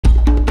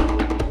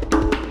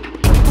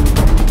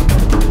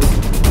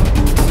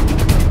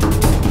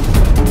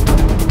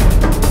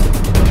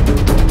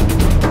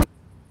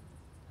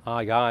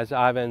Hi guys,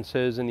 Ivan and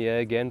Susan here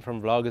again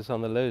from Vloggers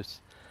on the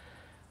Loose.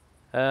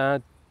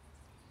 Perth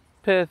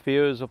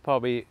viewers will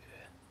probably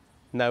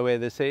know where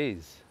this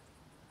is.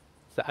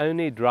 It's the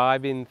only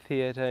drive-in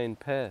theatre in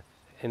Perth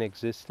in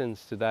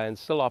existence today, and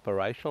still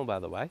operational by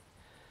the way.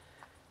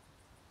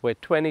 We're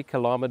 20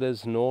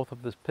 kilometres north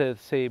of the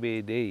Perth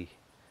CBD,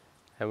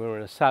 and we're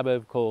in a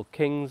suburb called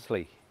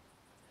Kingsley.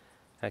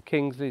 Now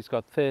Kingsley's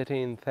got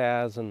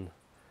 13,000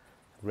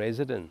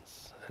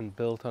 residents and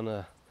built on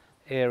an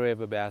area of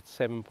about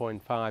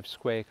 7.5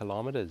 square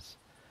kilometres,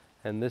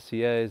 and this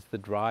here is the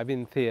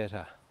drive-in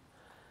theatre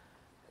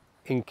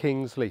in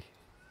Kingsley,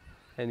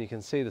 and you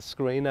can see the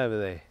screen over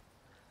there.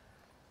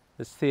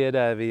 This theatre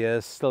over here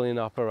is still in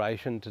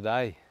operation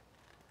today.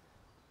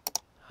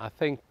 I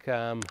think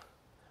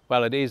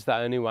well, it is the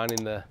only one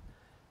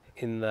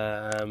in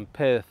the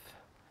Perth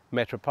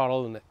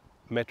metropolitan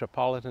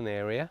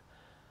area.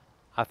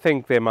 I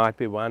think there might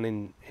be one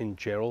in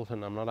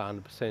Geraldton, I'm not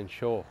 100%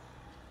 sure.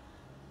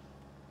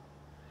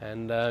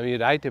 And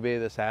you'd hate to be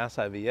this house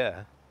over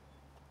here,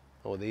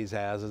 or these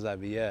houses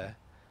over here,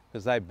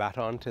 because they butt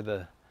onto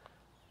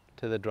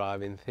the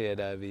drive-in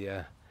theatre over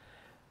here.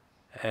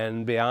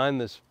 And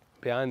behind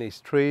these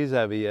trees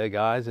over here,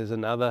 guys, there's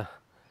another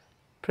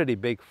pretty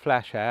big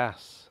flash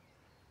house,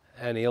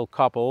 and he'll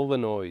cop all the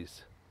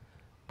noise.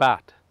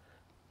 But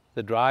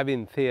the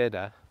drive-in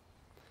theatre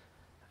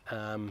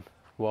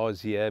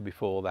was here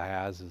before the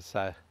houses,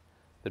 so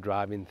the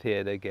drive-in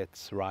theatre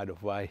gets right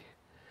of way,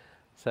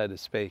 so to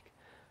speak.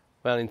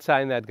 Well, in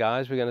saying that,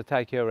 guys, we're going to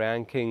take you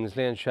around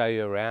Kingsley and show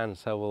you around,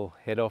 so we'll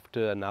head off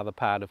to another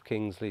part of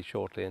Kingsley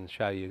shortly and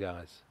show you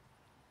guys.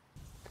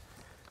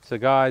 So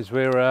guys,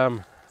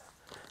 we're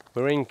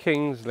in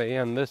Kingsley,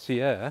 and this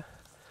here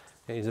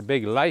is a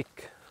big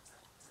lake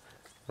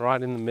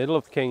right in the middle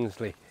of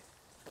Kingsley,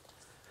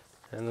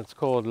 and it's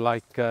called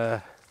Lake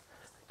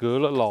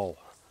Goolalol.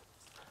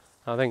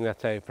 I think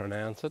that's how you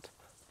pronounce it.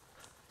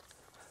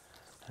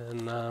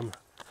 And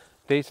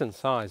decent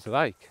sized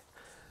lake.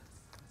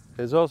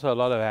 There's also a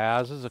lot of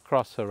houses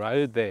across the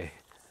road there,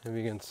 if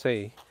you can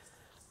see.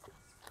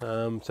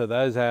 So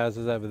those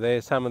houses over there,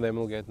 some of them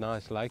will get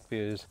nice lake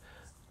views,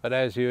 but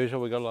as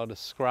usual we've got a lot of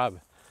scrub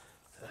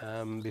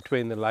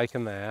between the lake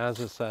and the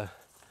houses. So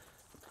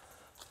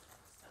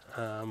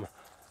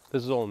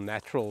this is all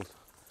natural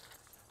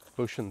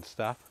bush and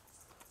stuff,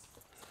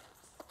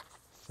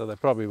 so they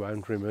probably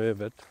won't remove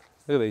it.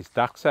 Look at these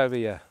ducks over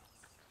here.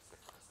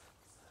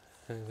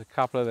 There's a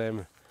couple of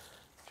them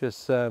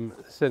just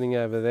sitting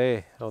over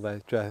there. Oh,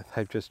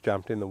 they've just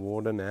jumped in the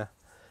water now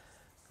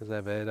because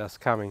they've heard us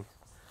coming.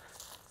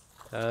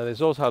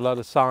 There's also a lot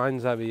of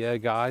signs over here,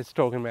 guys,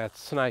 talking about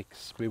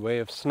snakes.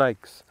 Beware of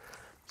snakes.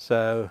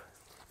 So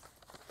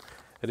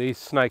it is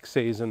snake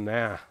season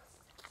now,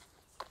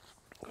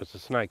 because the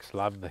snakes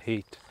love the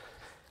heat,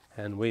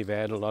 and we've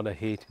had a lot of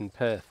heat in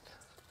Perth.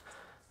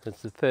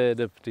 It's the 3rd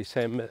of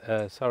December,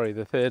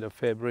 the 3rd of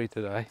February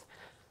today,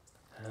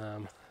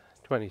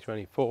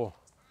 2024.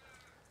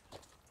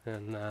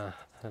 And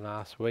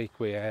last week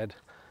we had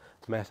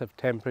massive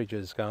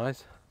temperatures,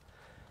 guys,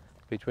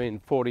 between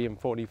 40 and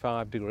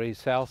 45 degrees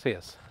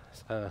Celsius.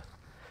 So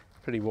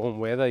pretty warm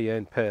weather here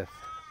in Perth.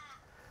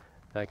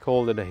 They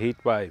called it a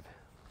heat wave.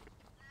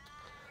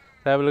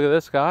 So have a look at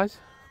this, guys.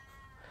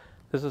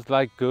 This is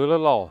Lake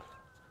Goolalol.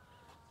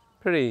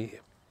 Pretty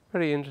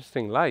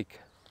interesting lake.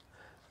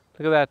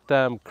 Look at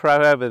that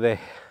crow over there.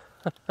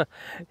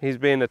 He's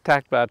being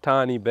attacked by a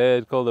tiny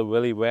bird called the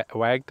willy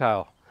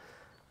wagtail.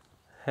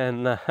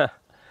 And the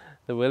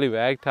willy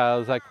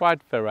wagtails are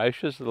quite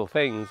ferocious little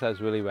things,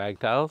 those willy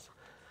wagtails.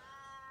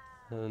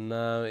 And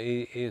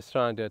he's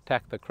trying to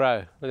attack the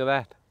crow. Look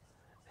at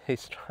that.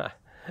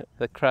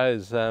 The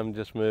crow's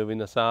just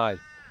moving aside.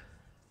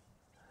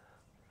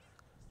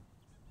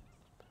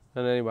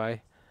 And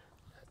anyway,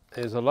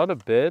 there's a lot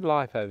of bird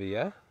life over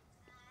here.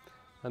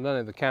 I don't know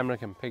if the camera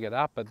can pick it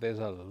up, but there's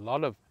a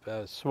lot of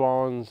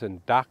swans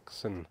and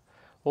ducks and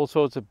all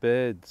sorts of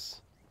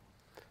birds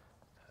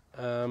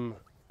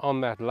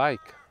on that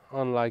lake,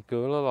 on Lake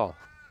Goolalol.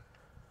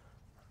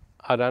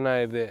 I don't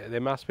know if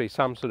there must be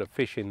some sort of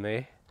fish in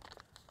there,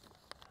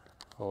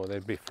 or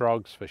there'd be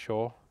frogs for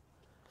sure.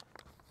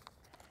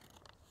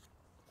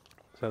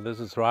 So this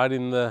is right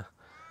in the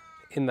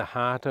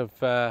heart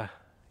of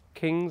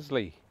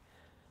Kingsley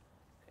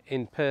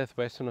in Perth,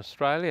 Western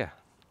Australia.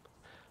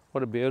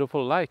 What a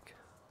beautiful lake.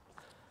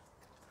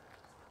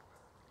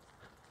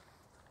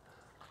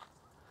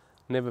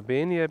 Never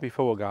been here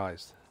before,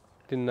 guys.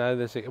 Didn't know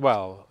this,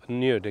 well,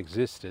 knew it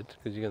existed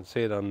because you can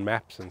see it on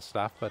maps and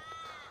stuff, but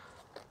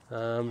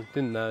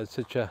didn't know it's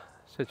such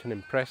an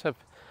impressive.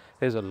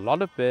 There's a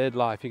lot of bird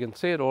life. You can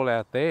see it all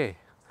out there.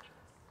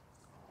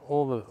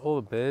 All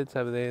the birds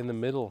over there in the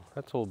middle.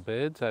 That's all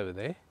birds over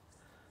there.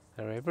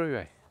 They're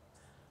everywhere.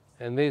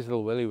 And these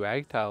little willy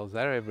wagtails,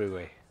 they're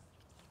everywhere.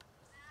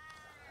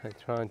 They're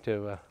trying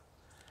to,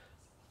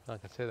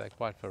 like I said, they're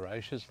quite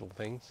ferocious little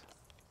things.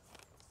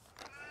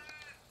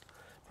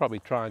 Probably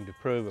trying to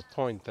prove a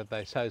point that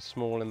they're so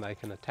small and they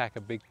can attack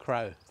a big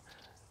crow.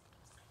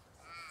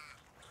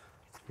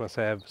 Must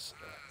have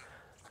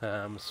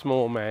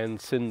small man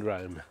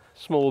syndrome,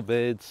 small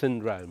bird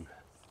syndrome.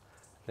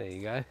 There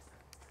you go.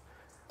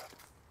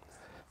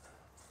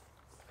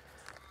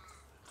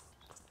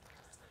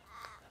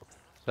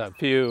 So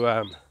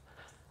a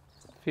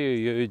few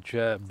huge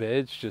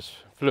birds just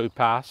flew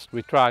past.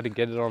 We tried to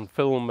get it on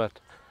film, but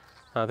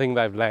I think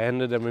they've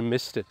landed and we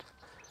missed it.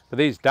 But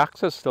these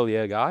ducks are still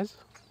here, guys.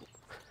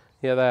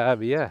 Yeah, they're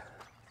over here.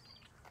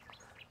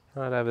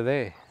 Right over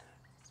there.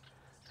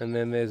 And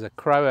then there's a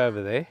crow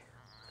over there.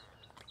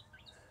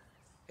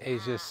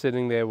 He's just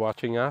sitting there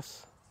watching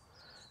us,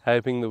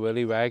 hoping the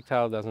willy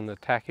wagtail doesn't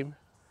attack him.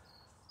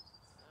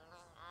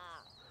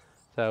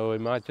 So we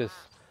might just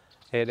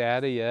head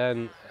out of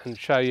here and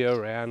show you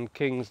around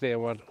Kingsley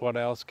and what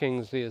else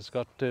Kingsley has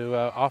got to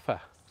offer.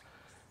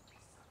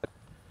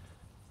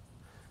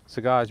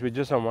 So guys, we're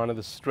just on one of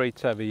the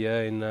streets over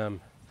here in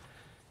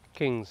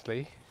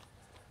Kingsley,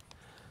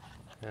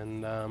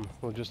 and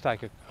we'll just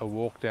take a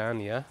walk down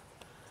here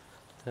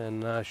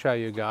and show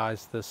you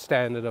guys the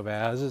standard of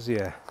houses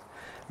here.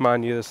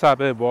 Mind you, the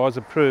suburb was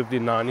approved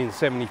in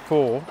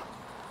 1974,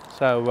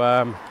 so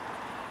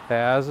the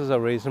houses are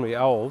reasonably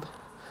old.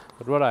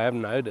 But what I have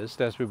noticed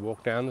as we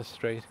walk down the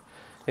street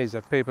is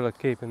that people are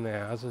keeping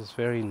their houses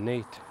very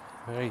neat.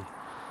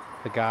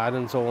 The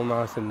garden's all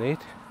nice and neat.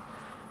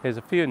 There's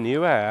a few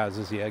newer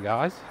houses here,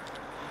 guys.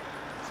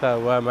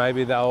 So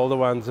maybe the older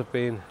ones have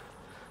been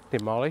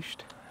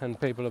demolished and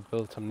people have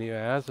built some new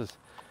houses.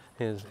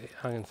 I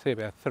can see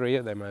about 3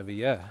 of them over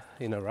here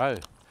in a row.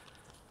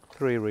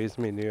 3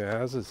 reasonably new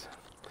houses.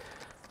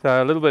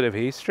 So a little bit of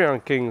history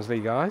on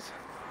Kingsley, guys.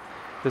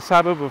 The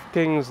suburb of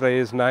Kingsley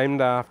is named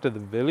after the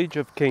village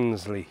of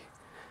Kingsley,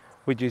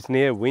 which is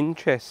near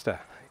Winchester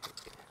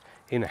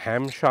in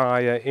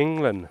Hampshire,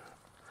 England.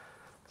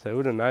 So who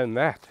would have known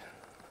that?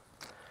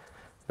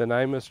 The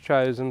name was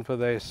chosen for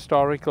the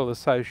historical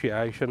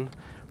association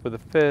with the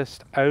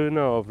first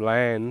owner of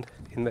land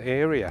in the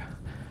area,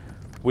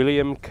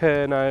 William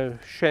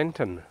Kernow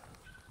Shenton.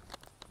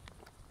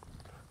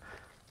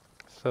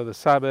 So the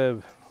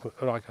suburb,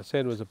 like I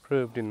said, was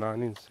approved in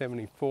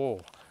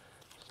 1974.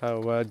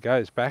 So it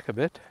goes back a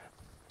bit.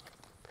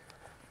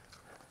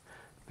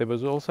 There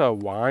was also a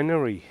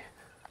winery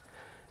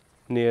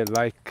near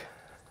Lake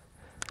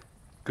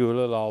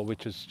Goolalol,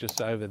 which is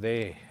just over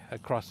there,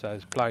 across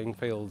those playing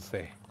fields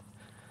there,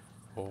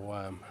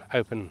 or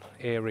open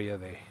area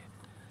there.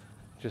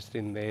 Just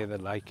in there the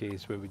lake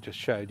is where we just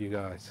showed you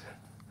guys.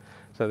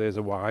 So there's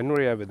a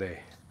winery over there,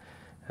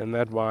 and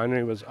that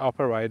winery was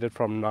operated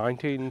from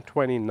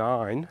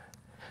 1929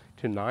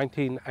 to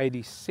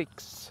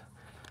 1986.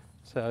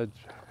 So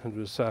it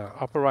was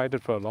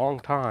operated for a long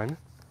time.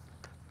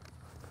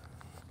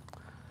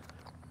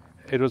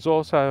 It was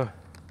also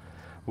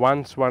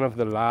once one of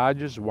the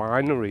largest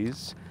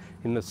wineries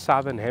in the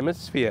southern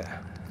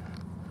hemisphere.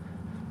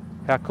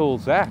 How cool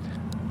is that?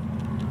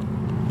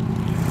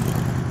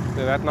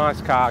 See that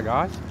nice car,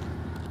 guys?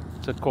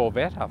 It's a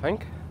Corvette, I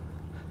think.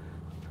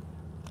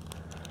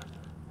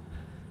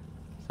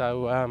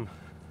 So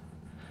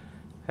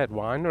that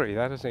winery,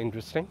 that is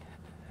interesting.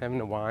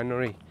 Having a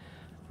winery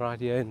right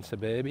here in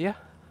suburbia.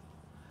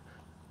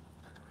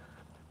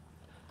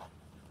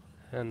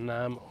 And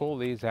all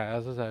these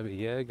houses over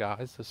here,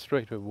 guys, the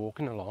street we're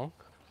walking along,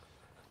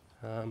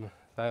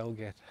 they'll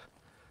get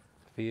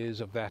views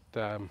of that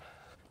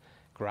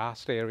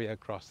grassed area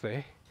across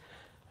there,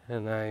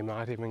 and they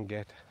might even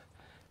get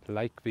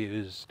lake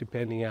views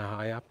depending how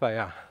high up they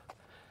are,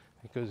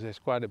 because there's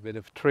quite a bit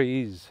of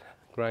trees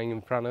growing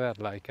in front of that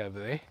lake over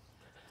there.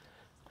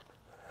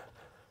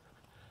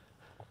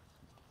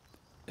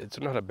 It's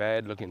not a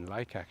bad looking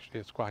lake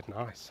actually, it's quite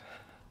nice.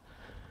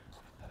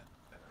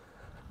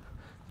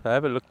 So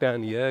have a look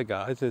down here,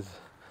 guys.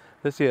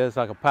 This here is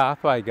like a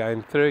pathway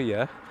going through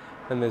here,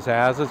 and there's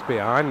houses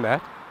behind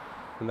that,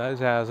 and those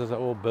houses are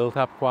all built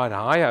up quite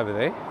high over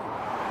there.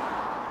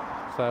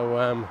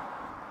 So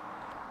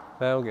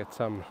they'll get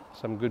some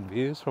good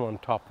views from on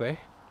top there.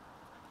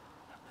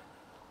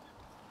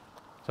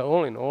 So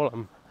all in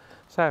all,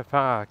 so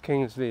far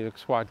Kingsley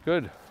looks quite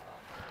good.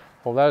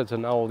 Although it's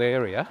an old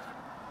area,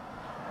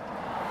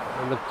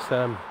 it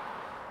looks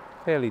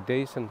fairly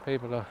decent.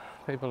 People are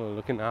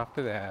looking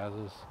after their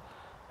houses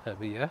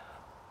over here.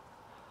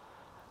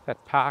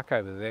 That park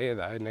over there,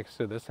 though, next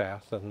to this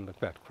house, doesn't look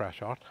that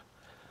crash hot.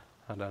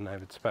 I don't know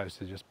if it's supposed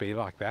to just be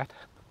like that,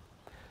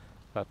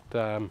 but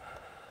the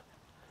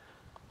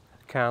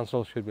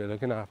council should be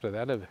looking after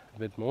that a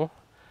bit more.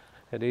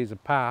 It is a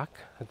park.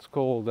 It's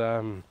called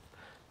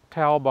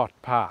Talbot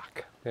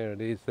Park. There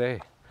it is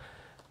there.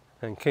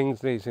 And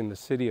Kingsley's in the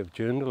city of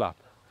Joondalup.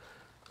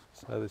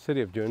 So the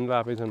city of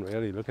Joondalup isn't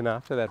really looking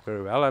after that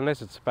very well,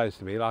 unless it's supposed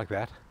to be like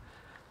that.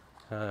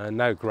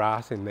 No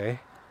grass in there.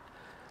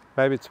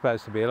 Maybe it's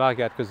supposed to be like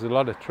that because there's a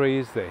lot of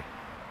trees there.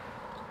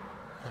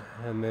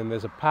 And then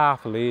there's a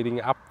path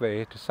leading up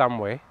there to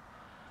somewhere.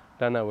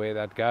 Don't know where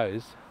that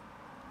goes.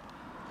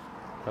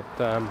 But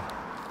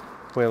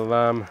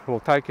we'll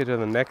take you to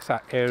the next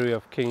area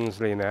of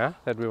Kingsley now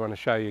that we want to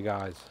show you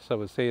guys. So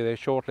we'll see you there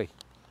shortly.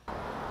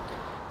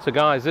 So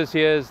guys, this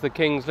here is the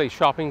Kingsley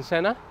Shopping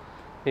Centre.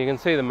 You can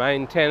see the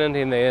main tenant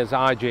in there is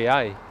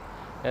IGA,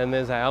 and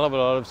there's a hell of a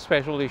lot of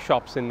specialty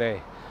shops in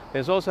there.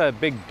 There's also a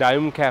big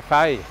dome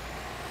cafe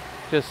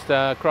just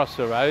across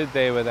the road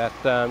there with that,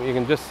 you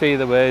can just see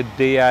the word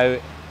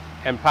DO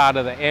and part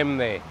of the M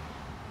there.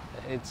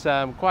 It's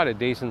quite a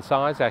decent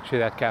size actually,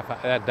 that cafe,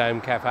 that dome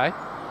cafe.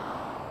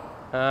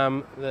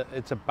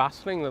 It's a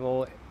bustling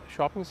little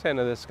shopping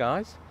centre, this,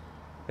 guys.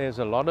 There's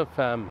a lot of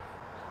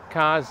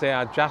cars there.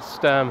 I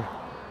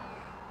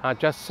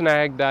just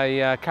snagged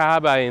a car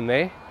bay in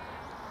there.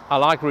 I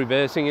like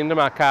reversing into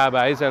my car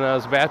bays, and I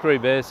was about to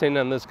reverse in,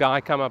 and this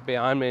guy come up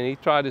behind me and he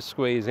tried to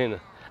squeeze in.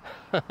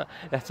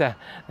 That's how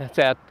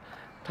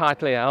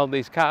tightly held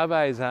these car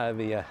bays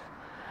over here.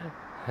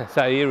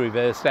 So he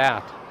reversed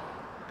out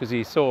because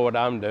he saw what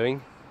I'm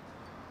doing.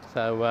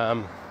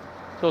 So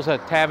it's also a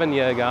tavern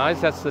here,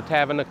 guys. That's the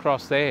tavern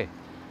across there,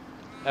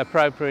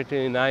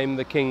 appropriately named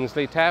the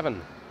Kingsley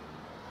Tavern.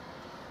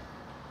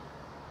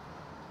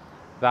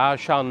 Thou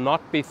shalt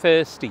not be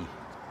thirsty.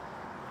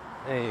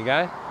 There you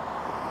go.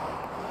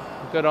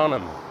 Good on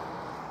them.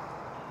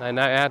 They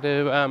know how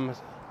to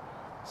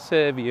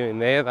serve you in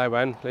there. They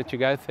won't let you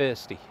go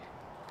thirsty.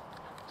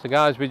 So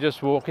guys, we're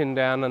just walking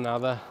down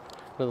another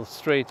little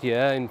street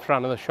here in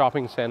front of the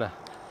shopping centre,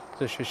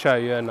 just to show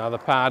you another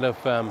part of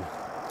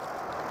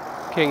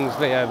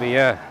Kingsley over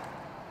here.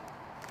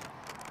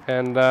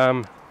 And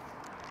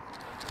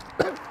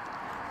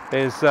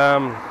there's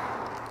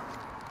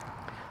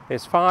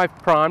 5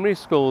 primary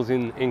schools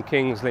in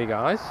Kingsley,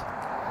 guys.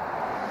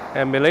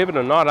 And believe it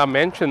or not, I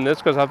mentioned this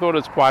because I thought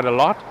it's quite a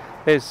lot.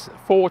 There's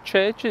 4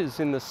 churches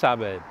in the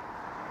suburb.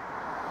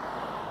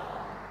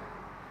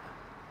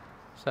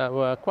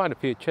 So quite a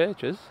few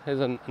churches. There's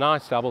a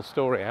nice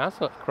double-storey house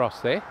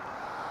across there,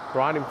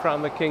 right in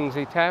front of the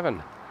Kingsley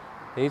Tavern.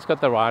 He's got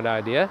the right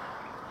idea.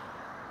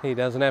 He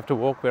doesn't have to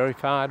walk very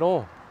far at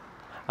all.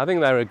 I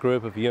think they're a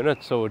group of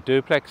units or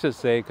duplexes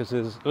there, because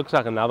there looks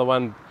like another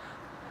one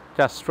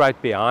just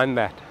straight behind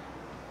that.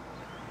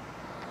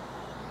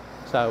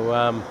 So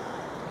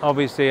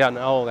obviously an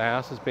old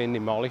house has been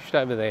demolished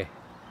over there,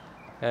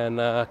 and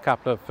a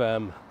couple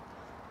of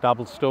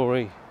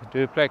double-storey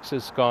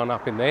duplexes gone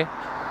up in there,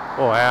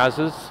 or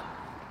houses,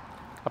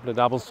 a couple of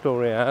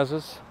double-storey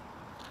houses.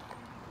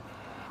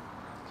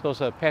 There's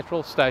also a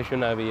petrol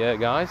station over here,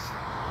 guys,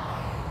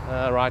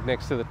 right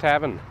next to the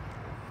tavern.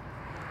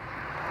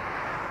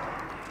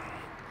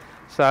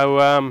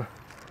 So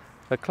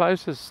the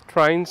closest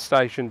train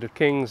station to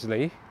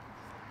Kingsley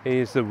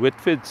is the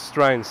Whitford's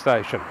train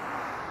station.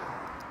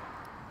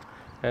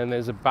 And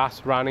there's a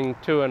bus running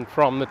to and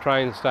from the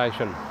train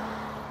station.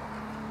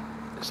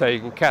 So you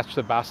can catch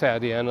the bus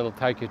out here and it'll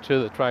take you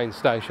to the train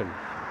station.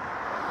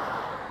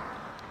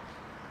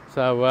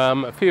 So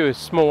a few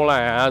smaller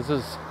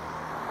houses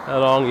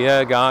along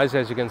here, guys,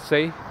 as you can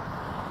see.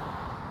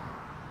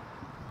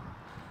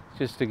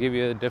 Just to give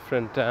you a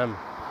different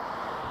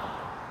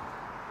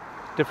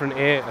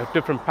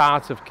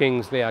parts of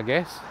Kingsley, I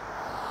guess.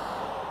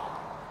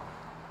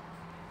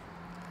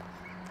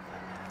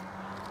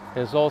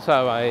 There's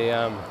also a,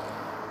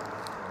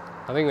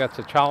 I think that's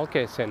a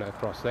childcare centre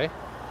across there.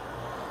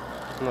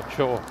 I'm not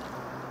sure.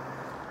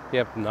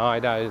 Yep, no,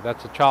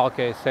 that's a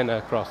childcare centre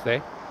across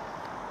there.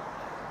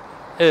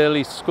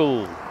 Early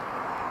school,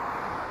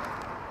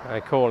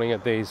 they're calling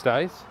it these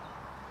days.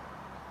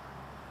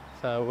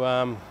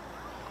 So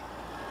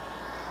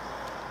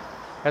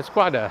that's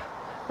quite a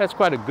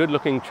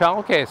good-looking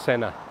childcare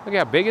centre. Look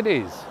how big it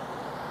is.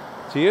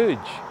 It's huge.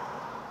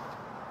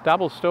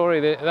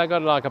 Double-storey. They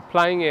got like a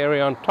playing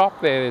area on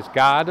top there. There's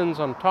gardens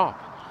on top.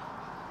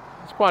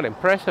 It's quite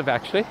impressive,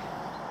 actually.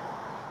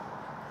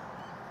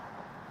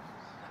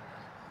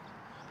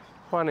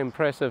 Quite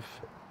impressive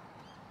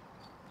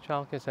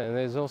childcare centre.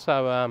 There's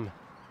also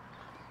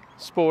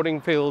sporting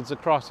fields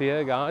across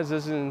here, guys.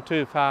 This isn't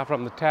too far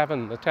from the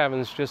tavern. The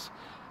tavern's just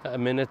a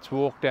minute's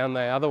walk down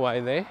the other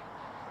way there.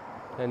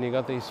 And you've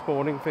got these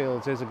sporting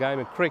fields. There's a game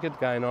of cricket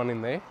going on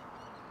in there.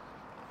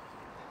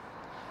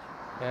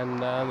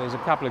 And there's a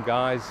couple of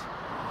guys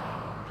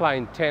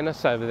playing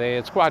tennis over there.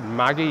 It's quite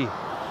muggy,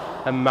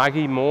 a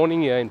muggy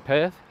morning here in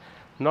Perth.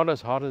 Not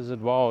as hot as it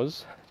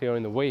was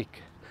during the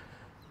week.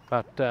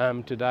 But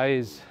today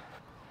is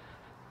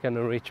going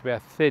to reach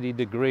about 30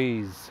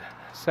 degrees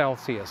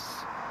Celsius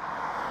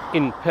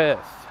in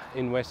Perth,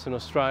 in Western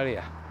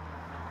Australia.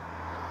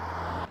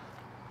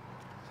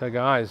 So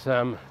guys,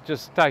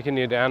 just taking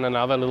you down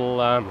another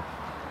little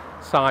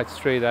side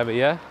street over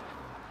here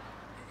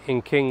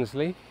in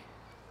Kingsley.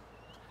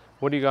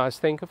 What do you guys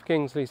think of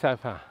Kingsley so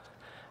far?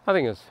 I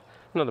think it's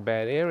not a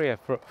bad area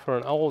for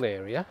an old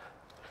area.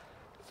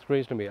 It's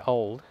reasonably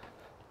old.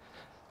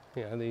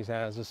 You know, these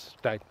houses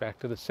date back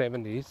to the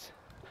 70s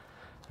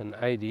and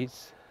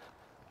 80s.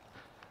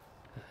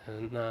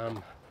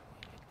 And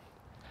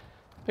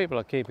people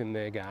are keeping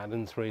their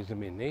gardens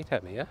reasonably neat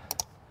over here.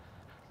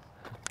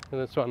 And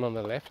this one on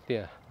the left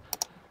here,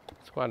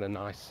 it's quite a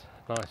nice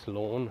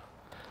lawn,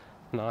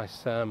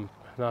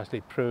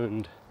 nicely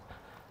pruned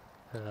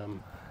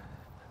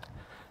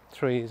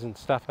trees and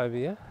stuff over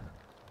here.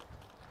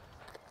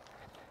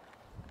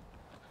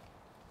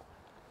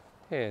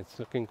 yeah, it's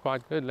looking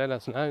quite good. Let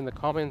us know in the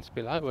comments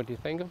below what you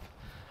think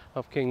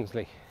of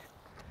Kingsley.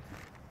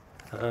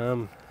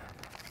 20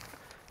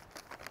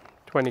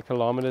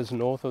 kilometres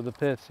north of the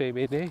Perth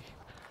CBD.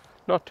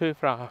 Not too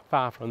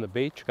far from the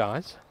beach,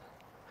 guys.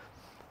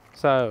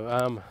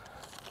 So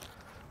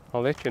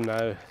I'll let you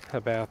know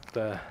about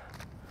there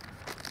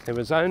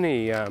was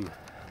only the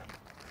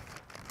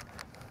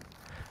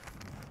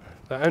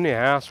only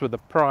house with a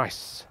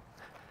price,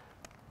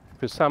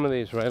 because some of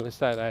these real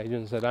estate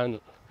agents, they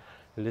don't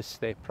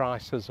list their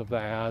prices of the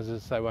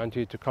houses. They want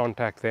you to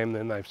contact them,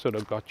 then they've sort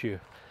of got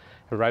you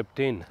roped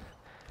in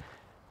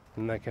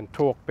and they can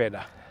talk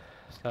better.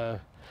 So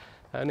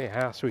the only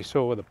house we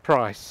saw with a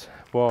price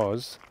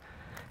was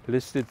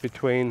listed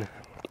between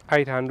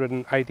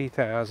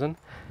 880,000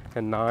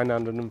 and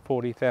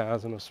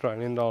 940,000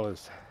 Australian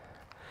dollars,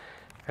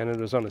 and it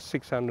was on a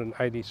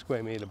 680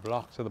 square metre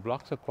block. So the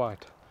blocks are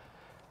quite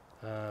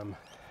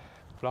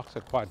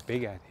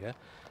big out here.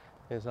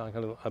 There's like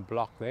a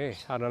block there.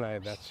 I don't know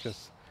if that's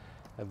just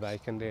a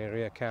vacant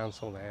area,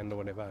 council land or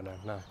whatever, I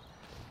don't know.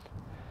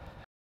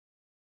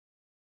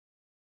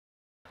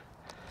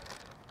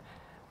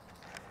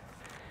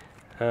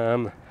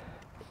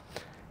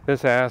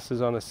 This house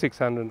is on a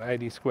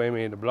 680 square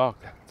metre block.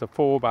 It's a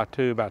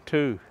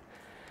 4x2x2,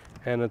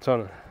 and it's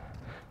on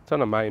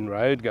a main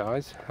road,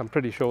 guys. I'm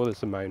pretty sure this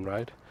is a main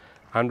road.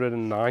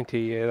 190,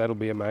 yeah, that'll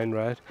be a main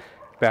road.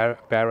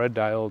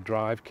 Barradale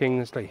Drive,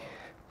 Kingsley.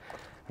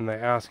 And they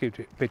ask you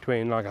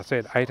between, like I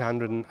said,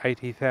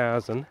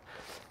 880,000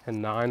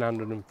 and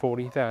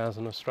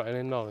 940,000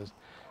 Australian dollars.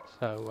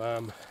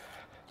 So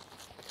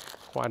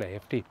quite a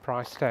hefty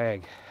price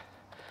tag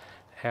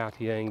out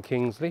here in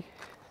Kingsley.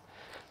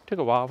 Took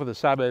a while for the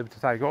suburb to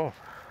take off,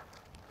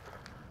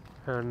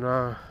 and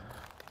there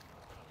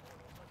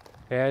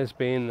has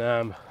been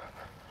a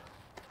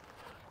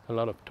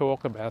lot of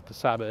talk about the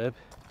suburb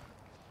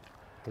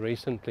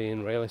recently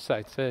in real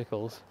estate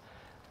circles,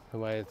 the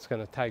way it's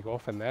going to take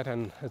off and that,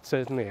 and it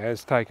certainly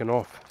has taken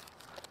off.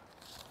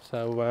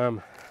 So I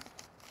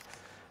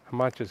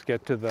might just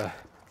get to the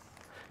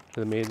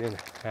median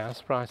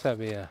house price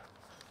over here.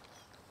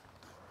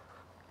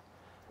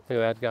 Look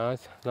at that,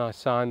 guys, nice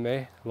sign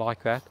there,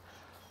 like that.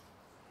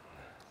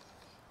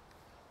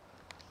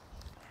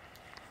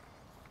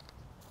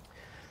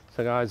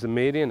 So guys, the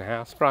median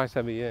house price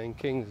over here in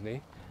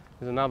Kingsley,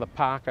 there's another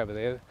park over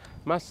there.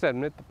 Must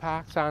admit, the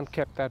parks aren't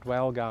kept that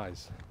well,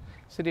 guys.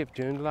 City of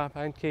Joondalup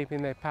ain't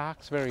keeping their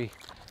parks very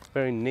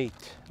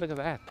neat. Look at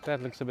that,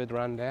 that looks a bit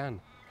run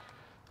down.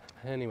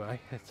 Anyway,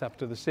 it's up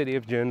to the City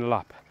of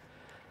Joondalup.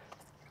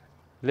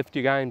 Lift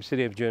your game,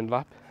 City of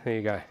Joondalup. There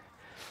you go.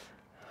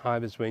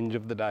 Ivor's whinge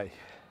of the day.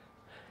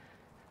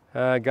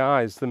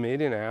 Guys, the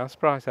median house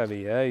price over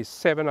here is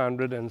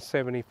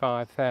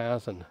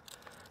 775,000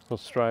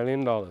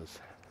 Australian dollars.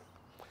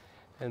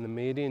 And the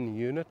median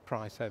unit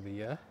price over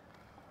here,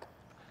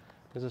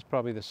 this is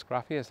probably the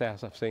scruffiest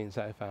house I've seen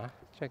so far.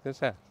 Check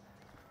this out.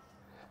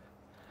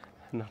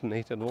 Not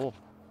neat at all.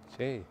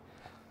 Gee.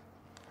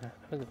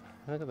 Look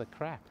at the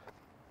crap.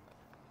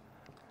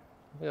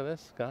 Look at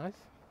this,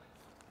 guys.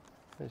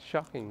 It's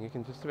shocking. You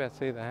can just about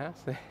see the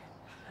house there.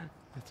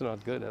 It's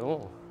not good at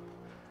all.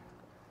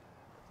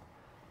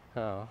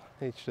 Oh,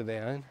 each to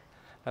their own.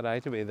 I'd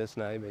hate to be this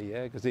neighbour,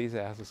 yeah, because these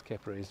houses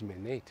kept reasonably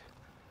neat.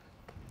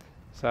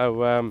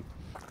 So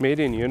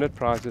median unit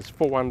price is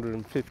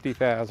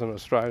 450,000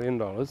 Australian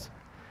dollars,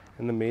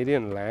 and the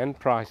median land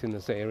price in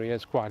this area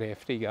is quite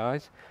hefty,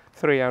 guys.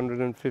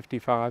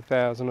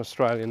 355,000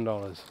 Australian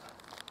dollars.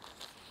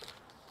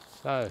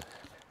 So,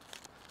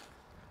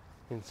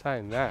 in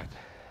saying that,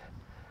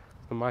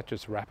 I might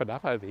just wrap it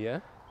up over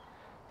here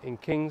in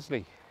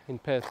Kingsley, in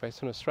Perth,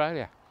 Western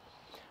Australia.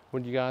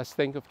 What do you guys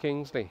think of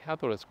Kingsley? I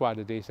thought it's quite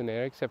a decent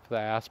area, except for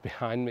the house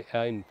behind me,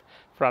 in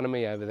front of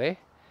me over there.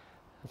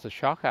 It's a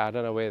shocker. I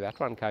don't know where that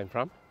one came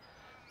from.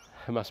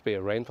 It must be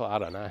a rental, I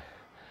don't know.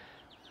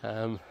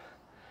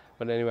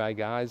 But anyway,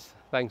 guys,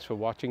 thanks for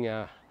watching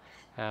our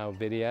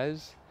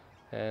videos,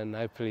 and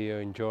hopefully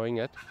you're enjoying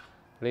it.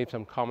 Leave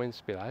some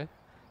comments below,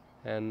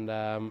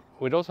 and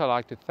we'd also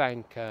like to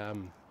thank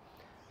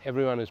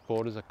everyone who's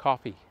bought us a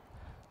coffee.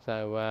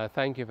 So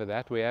thank you for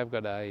that. We have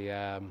got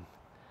a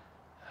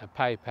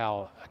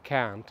PayPal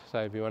account, so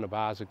if you want to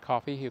buy us a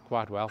coffee, you're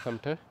quite welcome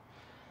to.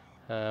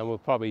 We'll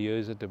probably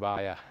use it to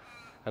buy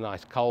a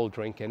nice cold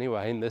drink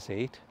anyway in this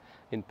heat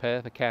in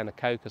Perth, a can of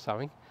Coke or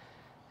something.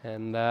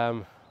 And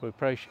we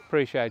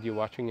appreciate you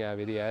watching our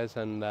videos,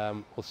 and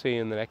we'll see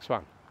you in the next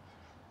one.